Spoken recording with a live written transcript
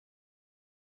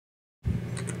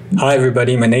Hi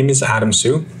everybody, my name is Adam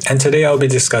Su, and today I'll be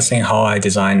discussing how I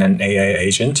design an AI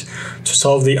agent to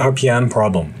solve the RPM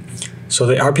problem. So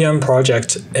the RPM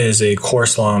project is a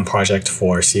course-long project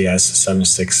for CS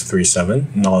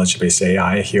 7637, Knowledge-Based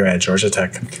AI, here at Georgia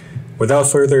Tech. Without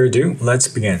further ado, let's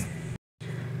begin.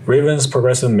 Raven's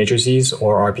Progressive Matrices,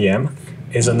 or RPM,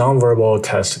 is a nonverbal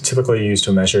test typically used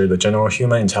to measure the general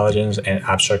human intelligence and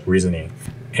abstract reasoning,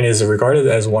 and is regarded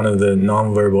as one of the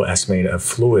nonverbal estimates of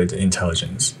fluid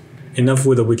intelligence. Enough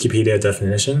with the Wikipedia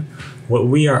definition. What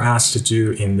we are asked to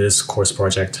do in this course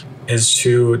project is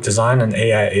to design an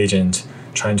AI agent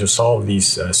trying to solve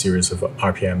these series of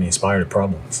RPM-inspired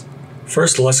problems.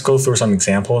 First, let's go through some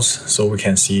examples so we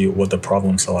can see what the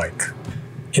problems are like.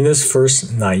 In this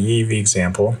first naive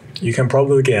example, you can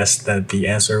probably guess that the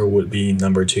answer would be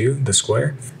number 2, the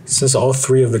square. Since all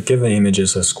three of the given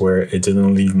images are square, it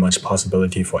didn't leave much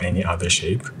possibility for any other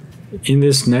shape. In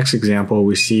this next example,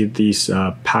 we see these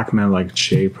Pac-Man-like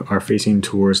shape are facing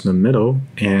towards the middle,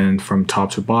 and from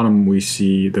top to bottom, we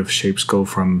see the shapes go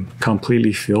from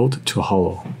completely filled to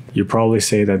hollow. You probably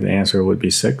say that the answer would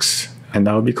be 6, and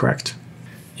that would be correct.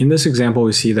 In this example,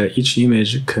 we see that each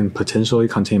image can potentially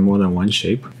contain more than one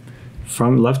shape.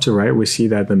 From left to right, we see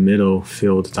that the middle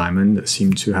filled diamond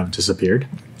seemed to have disappeared.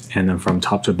 And then from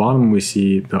top to bottom, we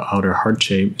see the outer heart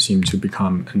shape seem to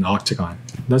become an octagon.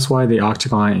 That's why the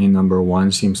octagon in number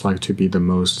 1 seems like to be the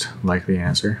most likely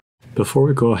answer. Before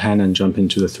we go ahead and jump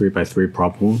into the 3x3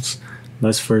 problems,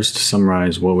 let's first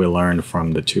summarize what we learned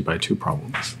from the 2x2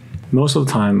 problems. Most of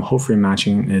the time, whole frame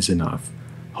matching is enough.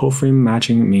 Whole frame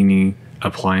matching meaning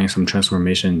applying some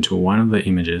transformation to one of the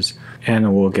images,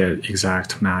 and we'll get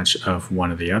exact match of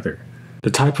one or the other. The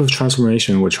type of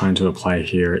transformation we're trying to apply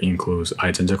here includes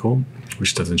identical,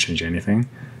 which doesn't change anything,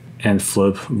 and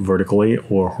flip vertically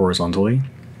or horizontally,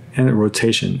 and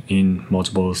rotation in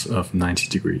multiples of 90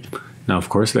 degrees. Now, of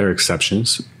course, there are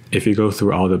exceptions. If you go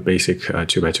through all the basic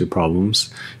 2x2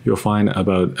 problems, you'll find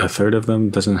about a third of them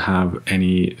doesn't have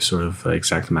any sort of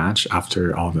exact match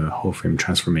after all the whole frame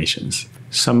transformations.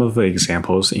 Some of the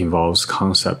examples involves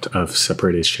concept of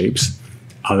separated shapes.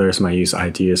 Others might use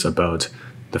ideas about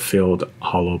the filled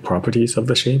hollow properties of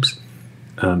the shapes.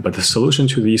 But the solution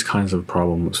to these kinds of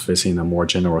problems fits in a more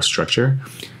general structure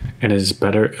and is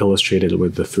better illustrated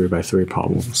with the 3x3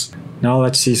 problems. Now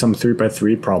let's see some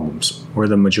 3x3 problems where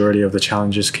the majority of the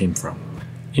challenges came from.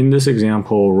 In this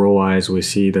example, row-wise, we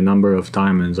see the number of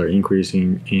diamonds are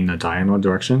increasing in a diagonal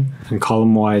direction, and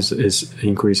column-wise is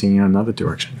increasing in another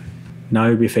direction. Now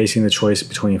you'll be facing the choice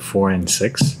between 4 and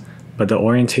 6. But the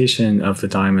orientation of the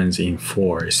diamonds in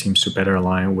 4 seems to better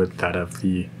align with that of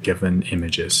the given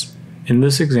images. In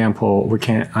this example, we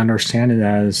can understand it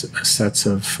as sets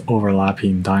of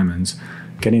overlapping diamonds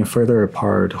getting further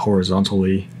apart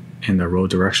horizontally in the row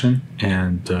direction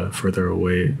and further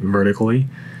away vertically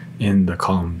in the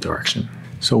column direction.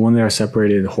 So when they are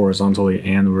separated horizontally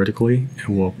and vertically, it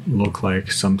will look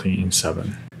like something in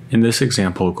 7. In this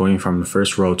example, going from the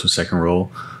first row to second row,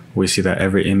 we see that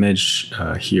every image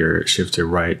here shifted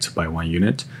right by 1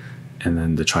 unit, and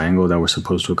then the triangle that was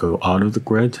supposed to go out of the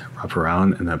grid wrap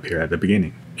around and appear at the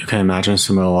beginning. You can imagine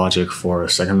similar logic for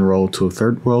second row to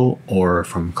third row, or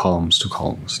from columns to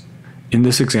columns. In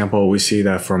this example, we see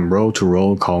that from row to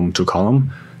row, column to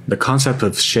column, the concept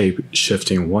of shape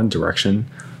shifting one direction,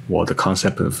 while the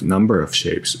concept of number of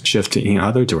shapes shifting in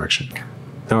other direction.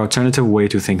 The alternative way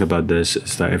to think about this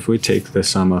is that if we take the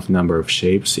sum of number of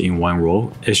shapes in one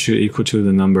row, it should equal to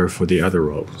the number for the other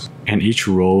rows. And each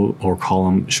row or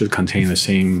column should contain the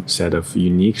same set of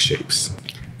unique shapes.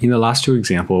 In the last two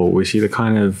examples, we see the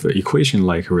kind of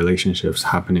equation-like relationships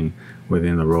happening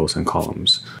within the rows and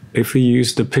columns. If we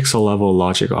use the pixel level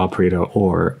logic operator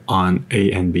OR on A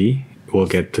and B, we'll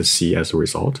get the C as a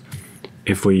result.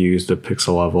 If we use the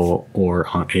pixel level OR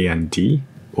on A and D,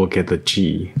 we'll get the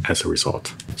G as a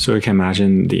result. So you can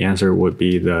imagine the answer would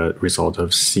be the result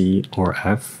of C or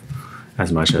F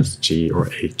as much as G or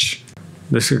H.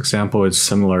 This example is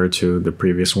similar to the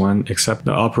previous one, except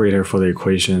the operator for the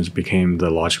equations became the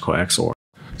logical XOR.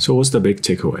 So what's the big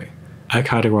takeaway? I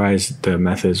categorized the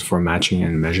methods for matching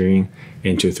and measuring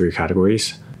into 3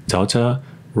 categories: delta,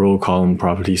 row column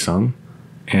property sum,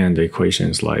 and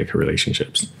equations like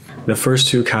relationships. The first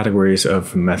 2 categories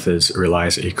of methods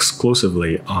relies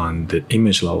exclusively on the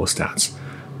image level stats,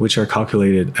 which are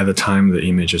calculated at the time the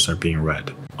images are being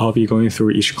read. I'll be going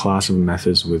through each class of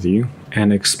methods with you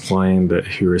and explain the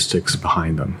heuristics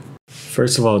behind them.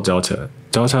 First of all, delta.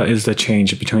 Delta is the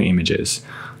change between images.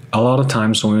 A lot of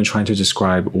times when we're trying to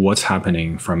describe what's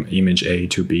happening from image A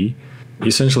to B,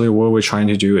 essentially what we're trying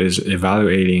to do is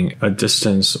evaluating a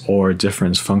distance or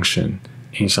difference function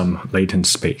in some latent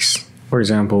space. For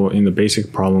example, in the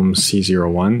basic problem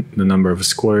C01, the number of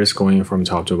squares going from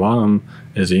top to bottom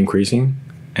is increasing,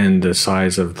 and the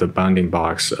size of the bounding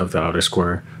box of the outer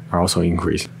square are also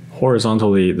increasing.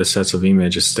 Horizontally, the sets of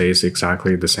images stays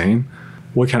exactly the same.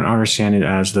 We can understand it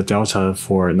as the delta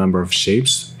for number of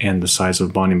shapes and the size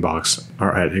of bounding box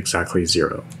are at exactly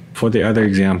 0. For the other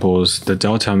examples, the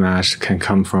delta match can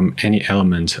come from any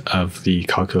element of the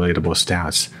calculatable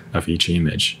stats of each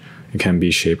image. It can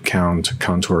be shape count,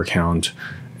 contour count,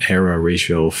 area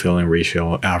ratio, filling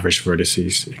ratio, average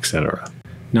vertices, etc.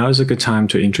 Now is a good time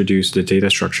to introduce the data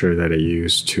structure that I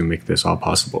use to make this all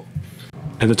possible.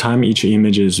 At the time each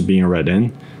image is being read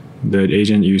in, the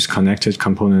agent used connected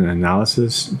component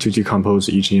analysis to decompose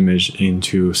each image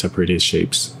into separated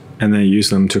shapes, and then use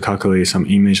them to calculate some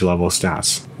image level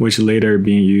stats, which later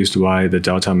being used by the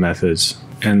delta methods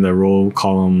and the row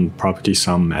column property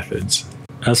sum methods.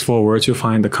 As for where to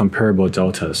find the comparable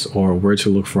deltas or where to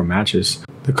look for matches,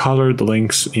 the colored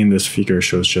links in this figure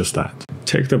shows just that.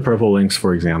 Take the purple links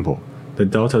for example. The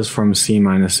deltas from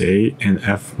C-A and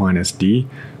F-D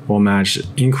will match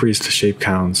increased shape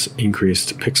counts,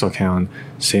 increased pixel count,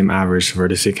 same average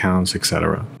vertex counts,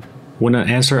 etc. When an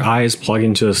answer I is plugged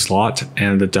into a slot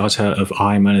and the delta of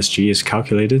I minus G is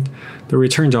calculated, the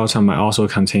return delta might also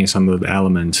contain some of the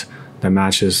element that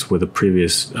matches with the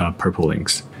previous purple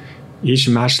links. Each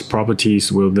matched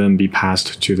properties will then be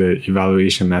passed to the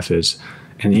evaluation methods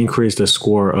and increase the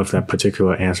score of that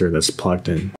particular answer that's plugged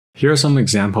in. Here are some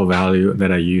example value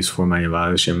that I use for my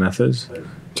evaluation methods.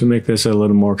 To make this a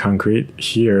little more concrete,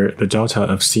 here the delta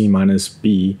of C minus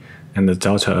B and the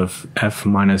delta of F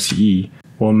minus E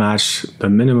will match the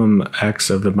minimum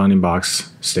X of the bounding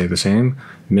box stay the same,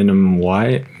 minimum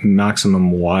Y,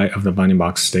 maximum Y of the bounding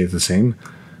box stays the same,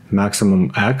 maximum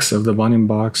X of the bounding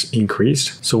box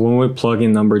increased. So when we plug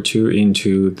in number 2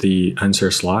 into the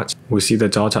answer slot, we see the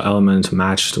delta element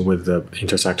matched with the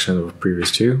intersection of the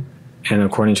previous two. And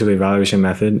according to the evaluation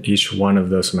method, each one of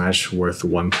those match worth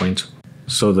 1 point.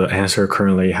 So the answer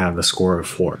currently have a score of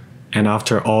 4. And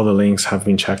after all the links have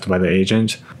been checked by the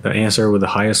agent, the answer with the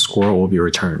highest score will be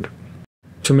returned.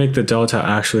 To make the delta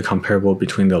actually comparable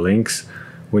between the links,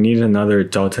 we need another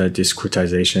delta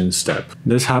discretization step.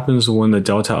 This happens when the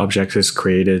delta object is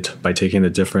created by taking the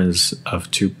difference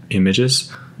of two images.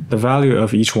 The value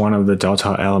of each one of the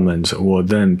delta elements will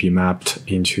then be mapped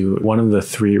into one of the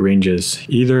three ranges,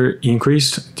 either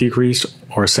increased, decreased,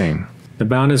 or same. The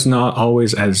bound is not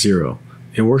always at 0.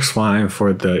 It works fine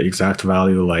for the exact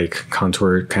value like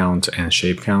contour count and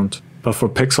shape count, but for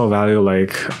pixel value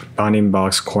like bounding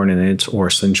box coordinate or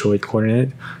centroid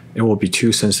coordinate, it will be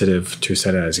too sensitive to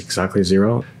set it as exactly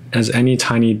 0, as any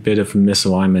tiny bit of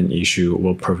misalignment issue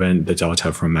will prevent the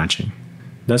delta from matching.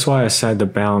 That's why I set the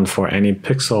bound for any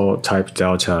pixel type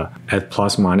delta at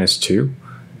plus minus 2,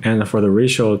 and for the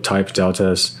ratio type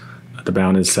deltas, the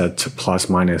bound is set to plus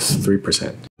minus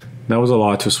 3%. That was a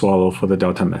lot to swallow for the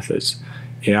delta methods.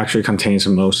 It actually contains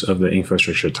most of the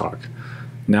infrastructure talk.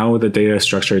 Now with the data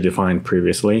structure defined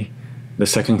previously, the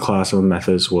second class of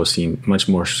methods will seem much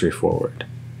more straightforward.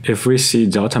 If we see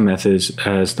delta methods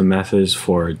as the methods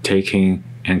for taking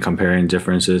and comparing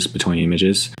differences between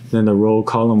images, then the row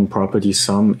column property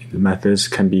sum methods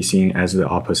can be seen as the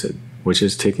opposite, which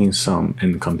is taking sum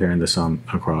and comparing the sum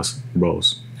across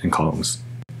rows and columns.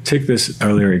 Take this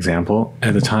earlier example.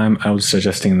 At the time, I was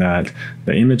suggesting that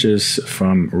the images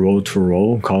from row to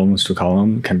row, columns to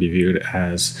column, can be viewed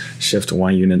as shift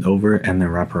one unit over and then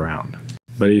wrap around.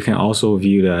 But you can also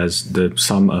view it as the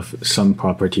sum of some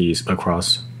properties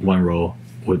across one row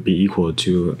would be equal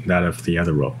to that of the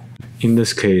other row. In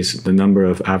this case, the number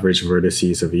of average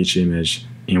vertices of each image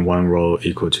in one row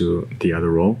equal to the other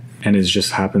row, and it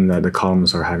just happened that the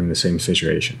columns are having the same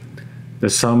situation. The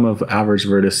sum of average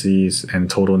vertices and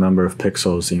total number of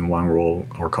pixels in one row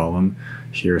or column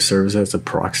here serves as a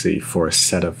proxy for a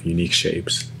set of unique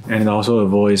shapes. And it also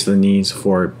avoids the needs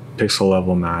for pixel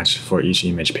level match for each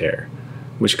image pair,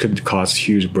 which could cause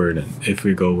huge burden if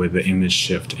we go with the image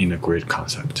shift in a grid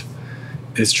concept.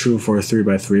 It's true for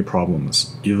 3x3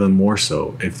 problems, even more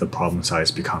so if the problem size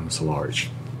becomes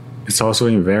large. It's also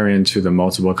invariant to the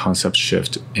multiple concept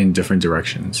shift in different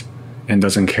directions, and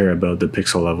doesn't care about the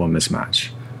pixel level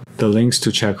mismatch. The links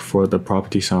to check for the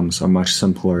property sums are much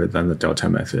simpler than the delta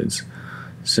methods.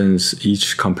 Since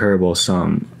each comparable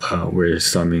sum we're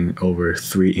summing over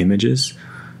 3 images,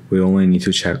 we only need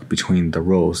to check between the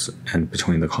rows and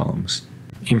between the columns.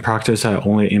 In practice, I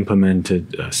only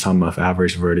implemented sum of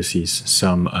average vertices,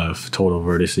 sum of total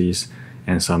vertices,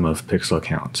 and sum of pixel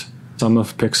count. Sum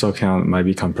of pixel count might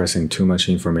be compressing too much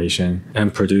information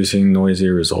and producing noisy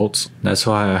results. That's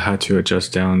why I had to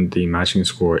adjust down the matching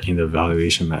score in the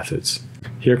evaluation methods.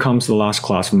 Here comes the last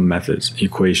class of methods,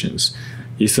 equations.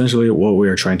 Essentially, what we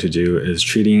are trying to do is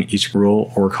treating each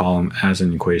row or column as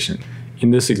an equation. In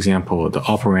this example, the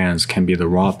operands can be the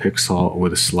raw pixel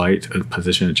with a slight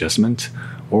position adjustment,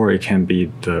 or it can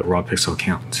be the raw pixel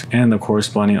count. And the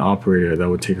corresponding operator that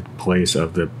would take place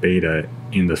of the beta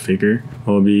in the figure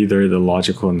will be either the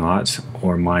logical not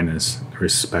or minus,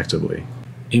 respectively.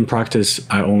 In practice,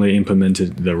 I only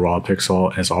implemented the raw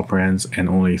pixel as operands and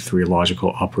only 3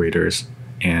 logical operators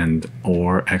and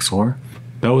or XOR.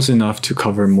 That was enough to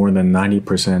cover more than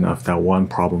 90% of that one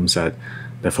problem set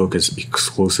that focused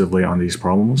exclusively on these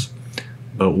problems.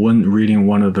 But when reading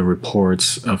one of the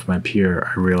reports of my peer,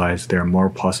 I realized there are more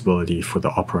possibility for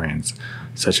the operands,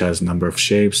 such as number of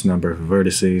shapes, number of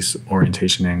vertices,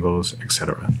 orientation angles,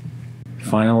 etc.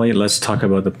 Finally, let's talk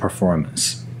about the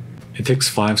performance. It takes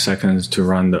 5 seconds to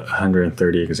run the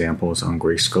 130 examples on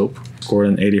Gradescope, scored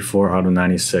an 84 out of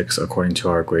 96 according to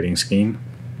our grading scheme.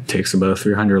 It takes about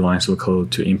 300 lines of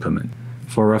code to implement.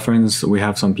 For reference, we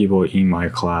have some people in my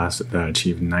class that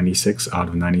achieved 96 out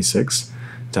of 96.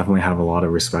 Definitely have a lot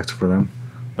of respect for them.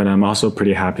 But I'm also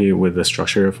pretty happy with the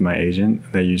structure of my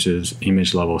agent that uses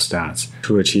image level stats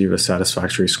to achieve a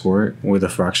satisfactory score with a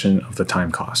fraction of the time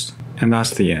cost. And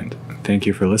that's the end. Thank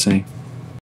you for listening.